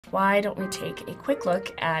why don't we take a quick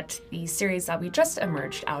look at the series that we just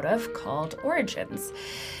emerged out of called Origins.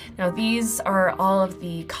 Now, these are all of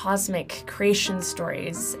the cosmic creation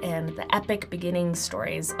stories and the epic beginning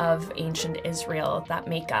stories of ancient Israel that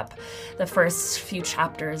make up the first few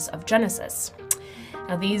chapters of Genesis.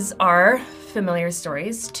 Now, these are familiar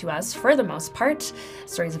stories to us for the most part,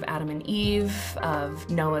 stories of Adam and Eve, of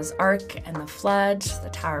Noah's Ark and the flood, the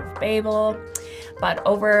Tower of Babel. But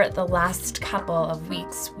over the last couple of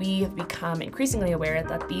weeks, we have become increasingly aware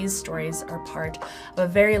that these stories are part of a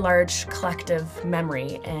very large collective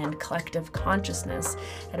memory and collective consciousness,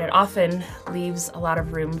 and it often leaves a lot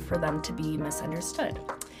of room for them to be misunderstood.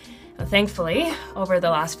 Thankfully, over the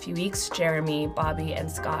last few weeks, Jeremy, Bobby, and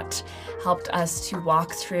Scott helped us to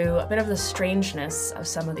walk through a bit of the strangeness of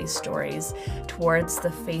some of these stories towards the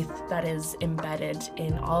faith that is embedded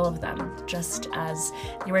in all of them, just as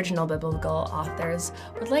the original biblical authors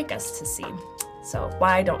would like us to see. So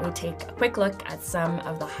why don't we take a quick look at some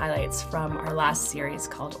of the highlights from our last series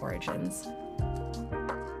called Origins.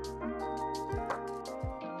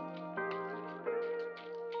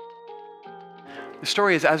 The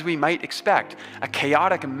story is, as we might expect, a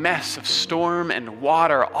chaotic mess of storm and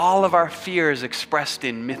water, all of our fears expressed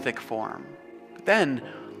in mythic form. But then,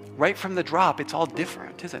 right from the drop, it's all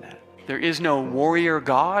different, isn't it? There is no warrior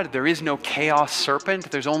god, there is no chaos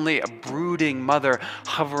serpent, there's only a brooding mother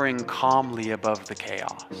hovering calmly above the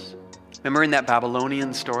chaos. Remember in that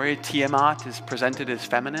Babylonian story, Tiamat is presented as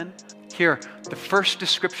feminine? Here, the first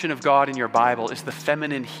description of God in your Bible is the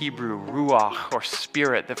feminine Hebrew ruach, or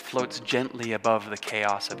spirit, that floats gently above the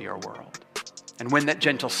chaos of your world. And when that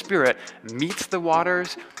gentle spirit meets the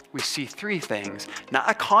waters, we see three things.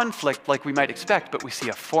 Not a conflict like we might expect, but we see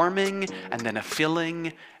a forming, and then a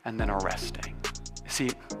filling, and then a resting.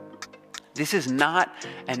 See, this is not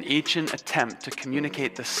an ancient attempt to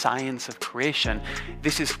communicate the science of creation.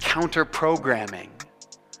 This is counter-programming,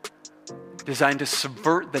 designed to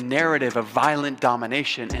subvert the narrative of violent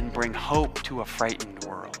domination and bring hope to a frightened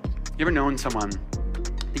world. You ever known someone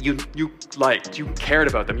that you liked, you cared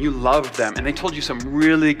about them, you loved them, and they told you some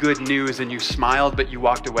really good news and you smiled, but you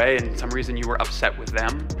walked away and for some reason you were upset with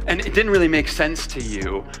them? And it didn't really make sense to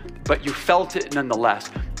you, but you felt it nonetheless.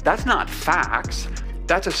 That's not facts.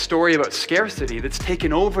 That's a story about scarcity that's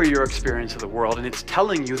taken over your experience of the world, and it's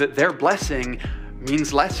telling you that their blessing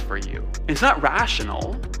means less for you. It's not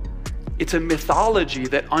rational. It's a mythology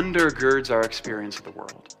that undergirds our experience of the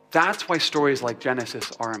world. That's why stories like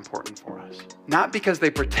Genesis are important for us. Not because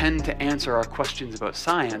they pretend to answer our questions about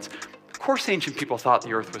science. Of course ancient people thought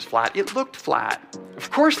the earth was flat. It looked flat.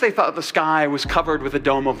 Of course they thought the sky was covered with a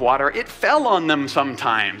dome of water. It fell on them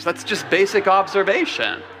sometimes. That's just basic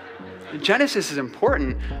observation. Genesis is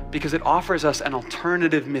important because it offers us an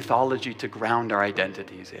alternative mythology to ground our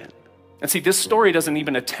identities in. And see, this story doesn't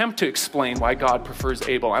even attempt to explain why God prefers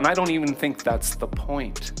Abel, and I don't even think that's the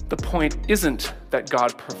point. The point isn't that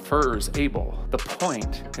God prefers Abel. The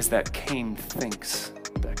point is that Cain thinks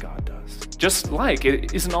that God does. Just like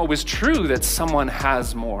it isn't always true that someone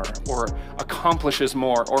has more, or accomplishes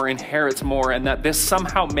more, or inherits more, and that this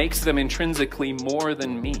somehow makes them intrinsically more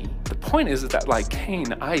than me. The point is that, like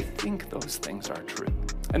Cain, I think those things are true.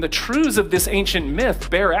 And the truths of this ancient myth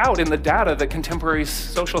bear out in the data that contemporary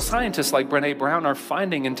social scientists like Brené Brown are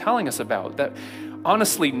finding and telling us about, that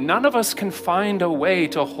honestly, none of us can find a way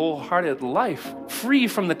to wholehearted life free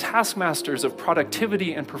from the taskmasters of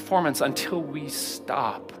productivity and performance until we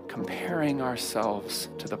stop comparing ourselves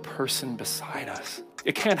to the person beside us.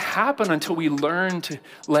 It can't happen until we learn to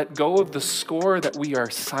let go of the score that we are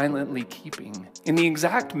silently keeping, in the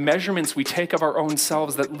exact measurements we take of our own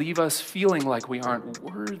selves that leave us feeling like we aren't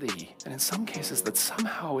worthy, and in some cases that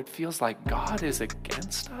somehow it feels like God is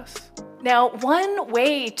against us. Now, one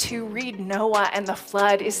way to read Noah and the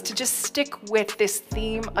flood is to just stick with this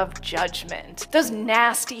theme of judgment. Those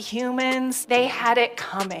nasty humans, they had it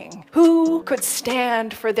coming. Who could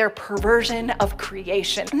stand for their perversion of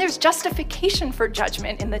creation? And there's justification for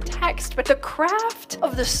judgment in the text, but the craft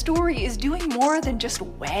of the story is doing more than just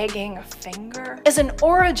wagging a finger. As an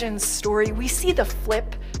origin story, we see the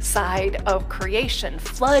flip side of creation.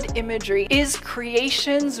 Flood imagery is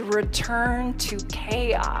creation's return to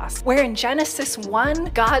chaos, where in Genesis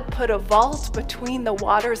 1, God put a vault between the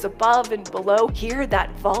waters above and below. Here,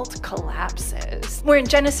 that vault collapses. Where in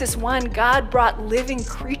Genesis 1, God brought living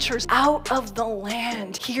creatures out of the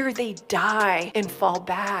land. Here, they die and fall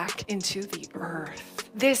back into the earth.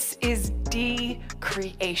 This is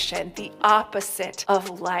decreation, the opposite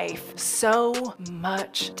of life. So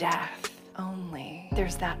much death. Only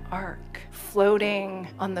there's that ark floating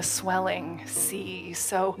on the swelling sea,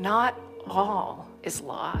 so not all is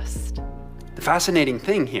lost. The fascinating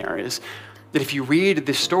thing here is that if you read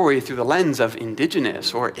this story through the lens of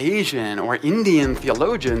indigenous or Asian or Indian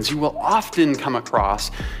theologians, you will often come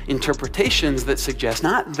across interpretations that suggest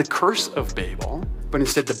not the curse of Babel, but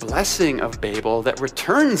instead the blessing of Babel that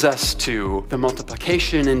returns us to the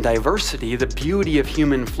multiplication and diversity, the beauty of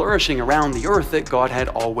human flourishing around the earth that God had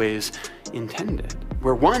always intended.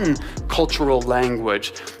 Where one cultural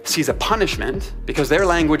language sees a punishment because their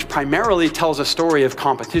language primarily tells a story of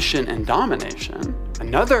competition and domination,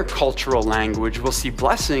 another cultural language will see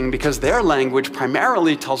blessing because their language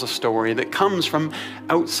primarily tells a story that comes from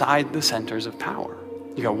outside the centers of power.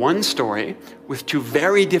 You got one story with two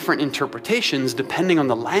very different interpretations depending on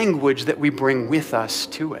the language that we bring with us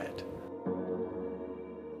to it.